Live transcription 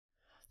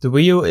The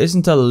Wii U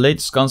isn't the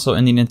latest console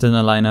in the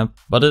Nintendo lineup,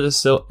 but it is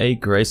still a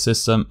great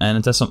system and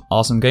it has some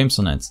awesome games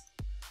on it.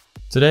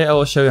 Today I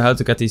will show you how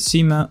to get the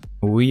Cemu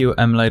Wii U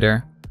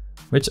emulator,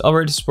 which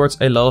already supports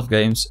a lot of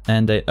games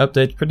and they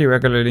update pretty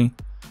regularly,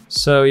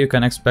 so you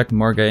can expect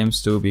more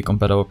games to be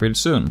compatible pretty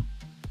soon.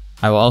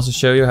 I will also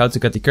show you how to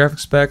get the graphics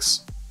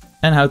specs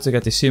and how to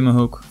get the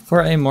Cemuhook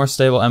for a more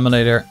stable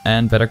emulator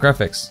and better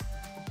graphics.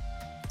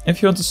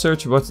 If you want to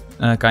search what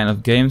kind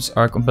of games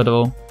are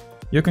compatible,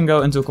 you can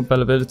go into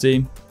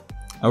compatibility.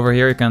 Over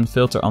here you can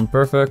filter on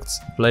perfect,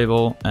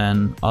 playable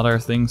and other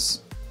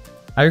things.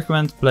 I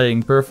recommend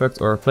playing perfect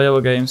or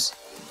playable games,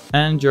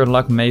 and your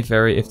luck may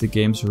vary if the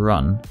games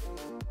run.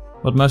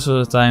 But most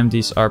of the time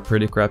these are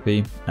pretty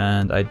crappy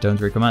and I don't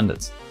recommend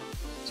it.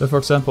 So for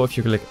example, if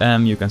you click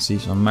M you can see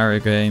some Mario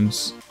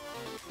games.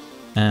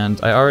 And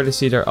I already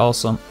see there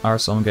also are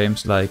some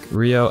games like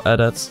Rio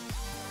added.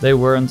 They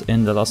weren't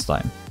in the last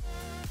time.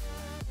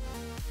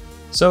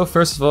 So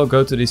first of all,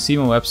 go to the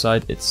Cemu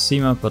website, it's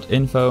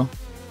cemu.info,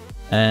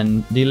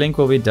 and the link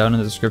will be down in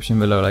the description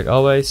below like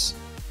always.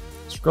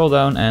 Scroll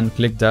down and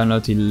click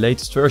download the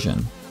latest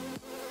version.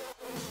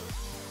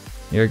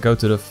 Here go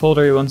to the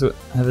folder you want to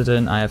have it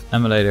in. I have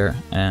Emulator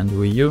and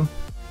Wii U.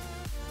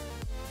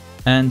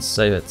 And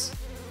save it.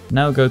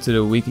 Now go to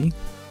the wiki.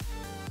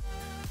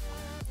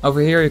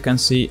 Over here you can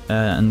see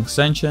an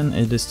extension,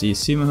 it is the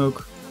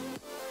Cemuhook.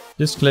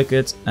 Just click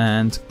it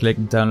and click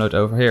download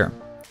over here.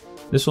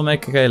 This will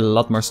make it a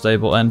lot more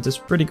stable and it is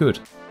pretty good.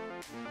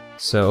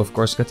 So of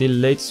course get the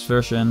latest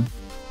version.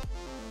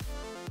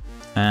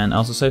 And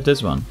also save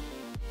this one.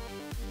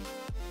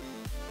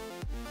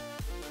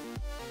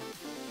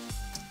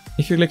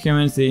 If you click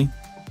community,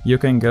 you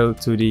can go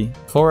to the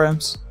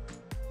forums.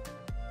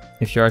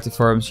 If you are at the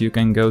forums, you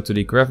can go to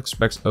the graphics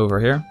specs over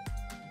here.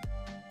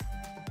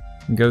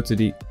 Go to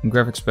the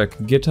graphics spec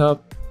GitHub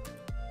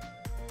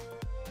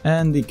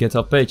and the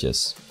GitHub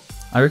pages.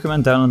 I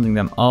recommend downloading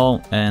them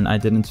all, and I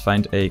didn't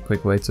find a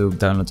quick way to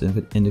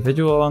download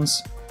individual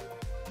ones,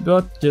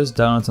 but just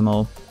download them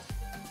all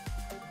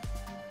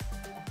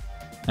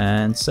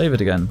and save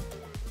it again.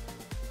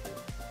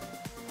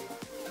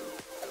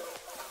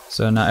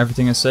 So now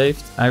everything is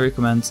saved. I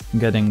recommend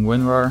getting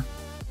WinRar.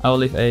 I will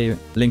leave a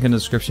link in the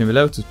description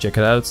below to check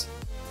it out,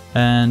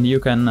 and you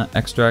can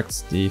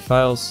extract the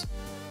files.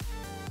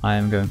 I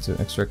am going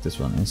to extract this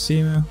one in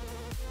Cemu,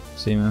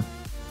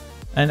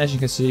 and as you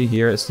can see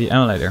here is the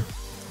emulator.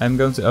 I'm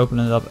going to open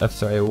it up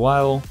after a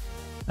while,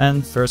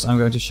 and first I'm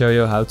going to show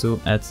you how to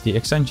add the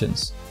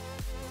extensions.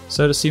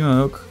 So the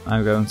Cemuhook,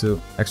 I'm going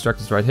to extract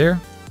it right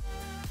here,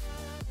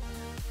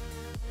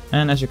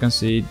 and as you can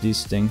see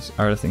these things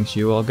are the things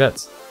you will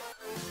get.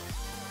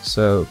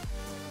 So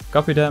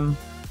copy them,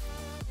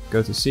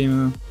 go to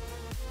Cemu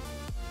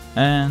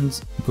and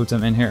put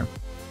them in here.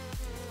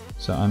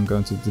 So I'm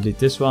going to delete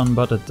this one,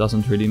 but it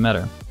doesn't really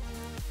matter.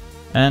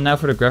 And now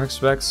for the graphics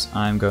specs,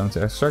 I'm going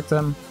to extract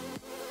them.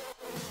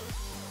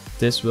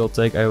 This will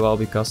take a while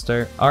because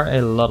there are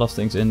a lot of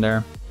things in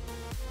there.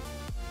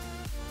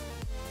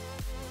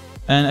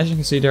 And as you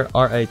can see there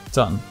are a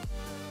ton.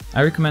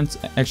 I recommend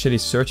actually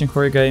searching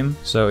for a game,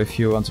 so if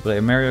you want to play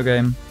a Mario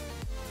game,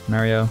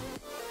 Mario.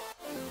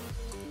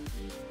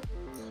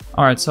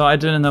 Alright, so I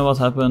didn't know what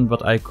happened,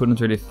 but I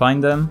couldn't really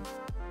find them.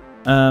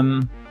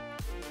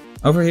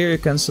 Over here you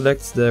can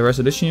select the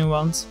resolution you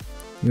want.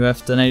 You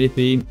have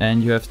 1080p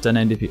and you have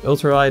 1080p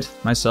ultra-wide.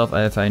 Myself,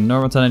 I have a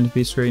normal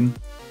 1080p screen.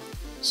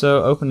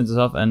 So open it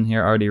up and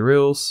here are the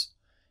rules.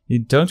 You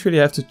don't really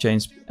have to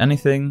change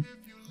anything.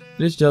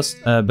 It is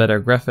just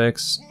better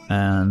graphics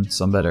and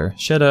some better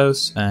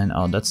shadows and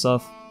all that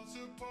stuff,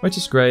 which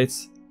is great.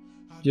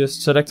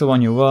 Just select the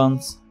one you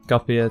want,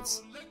 copy it,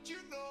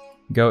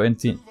 go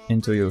into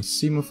your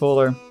Cemu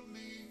folder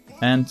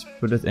and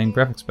put it in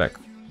graphics spec.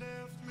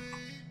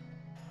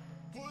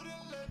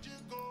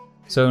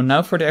 So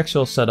now for the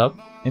actual setup.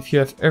 If you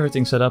have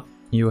everything set up,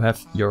 you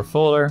have your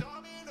folder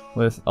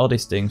with all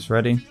these things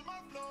ready.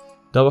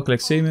 Double click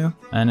Cemu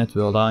and it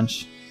will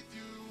launch.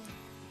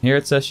 Here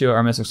it says you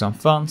are missing some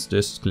fonts,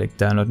 just click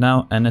download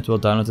now and it will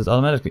download it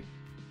automatically.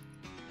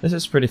 This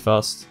is pretty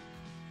fast.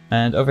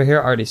 And over here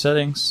are the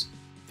settings.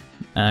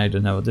 I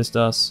don't know what this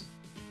does.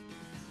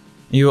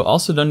 You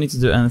also don't need to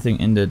do anything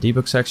in the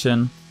debug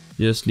section,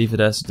 just leave it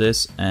as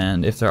this,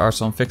 and if there are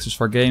some fixes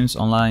for games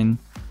online,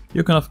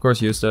 you can of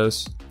course use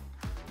those.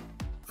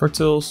 For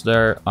tools,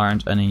 there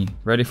aren't any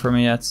ready for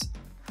me yet.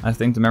 I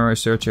think the memory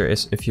searcher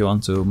is if you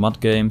want to mod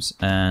games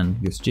and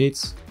use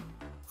cheats.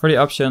 For the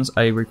options,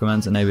 I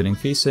recommend enabling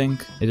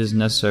VSync, it is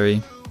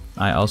necessary.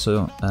 I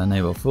also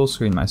enable full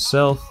screen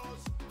myself.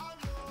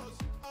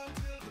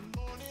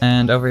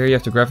 And over here you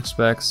have the graphics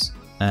specs,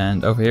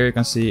 and over here you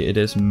can see it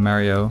is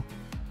Mario.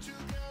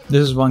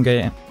 This is one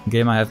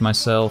game I have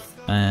myself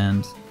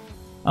and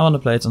I want to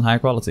play it on high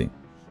quality.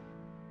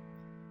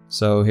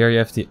 So here you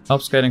have the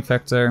upscaling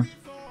factor,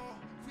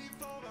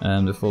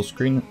 and the full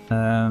screen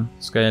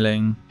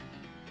scaling,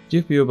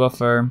 GPU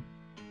buffer,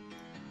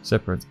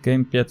 separate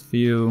gamepad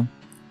view,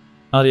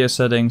 audio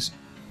settings.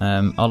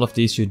 All of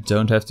these you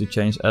don't have to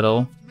change at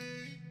all.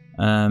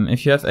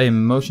 If you have a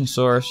motion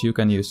source, you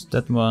can use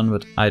that one,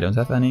 but I don't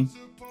have any.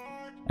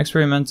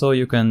 Experimental,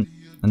 you can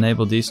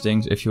enable these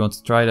things if you want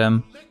to try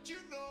them.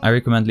 I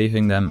recommend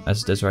leaving them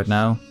as it is right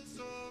now.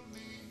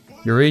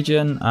 Your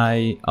region,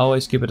 I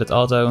always keep it at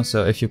auto,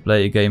 so if you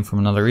play a game from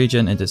another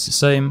region, it is the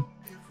same.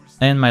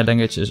 And my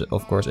language is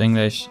of course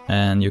English,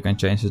 and you can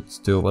change it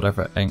to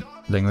whatever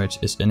language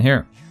is in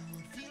here.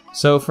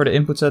 So for the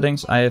input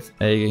settings, I have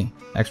a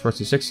Xbox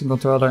 360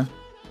 controller.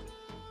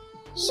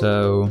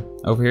 So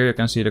over here you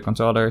can see the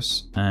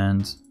controllers,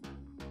 and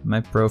my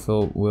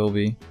profile will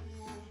be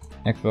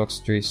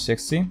Xbox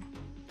 360.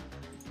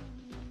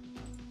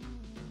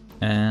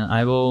 And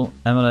I will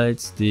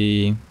emulate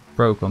the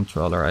Pro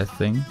controller, I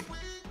think.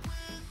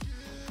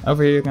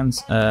 Over here you can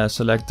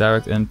select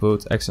direct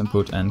input, X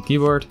input and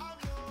keyboard.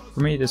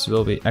 For me this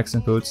will be X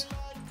input,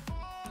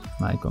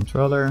 my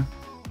controller.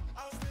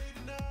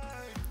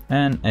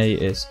 And A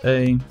is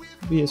A,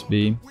 B is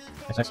B,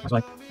 X is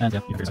Y, and yeah,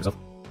 you can fix yourself.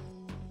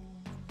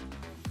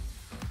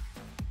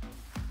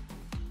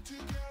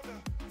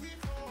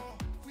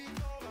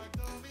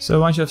 So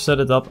once you have set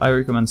it up, I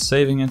recommend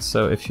saving it,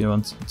 so if you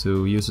want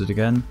to use it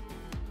again,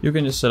 you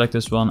can just select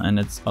this one and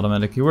it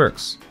automatically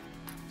works.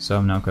 So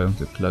I'm now going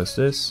to close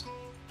this.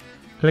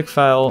 Click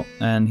File,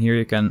 and here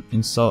you can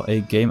install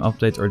a game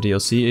update or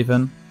DLC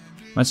even.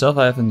 Myself,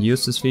 I haven't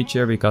used this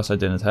feature because I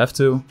didn't have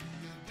to,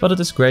 but it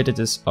is great it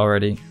is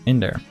already in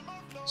there.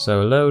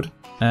 So load,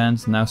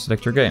 and now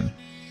select your game.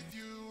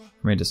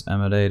 For me this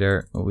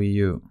Emulator, Wii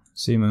U,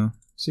 Cemu,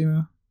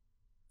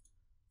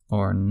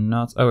 or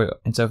not, oh wait,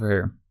 it's over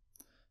here.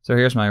 So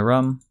here's my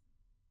ROM,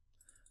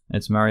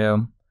 it's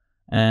Mario,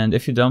 and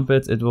if you dump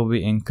it, it will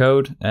be in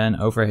code, and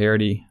over here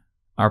the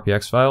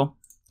RPX file.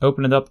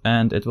 Open it up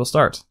and it will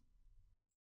start.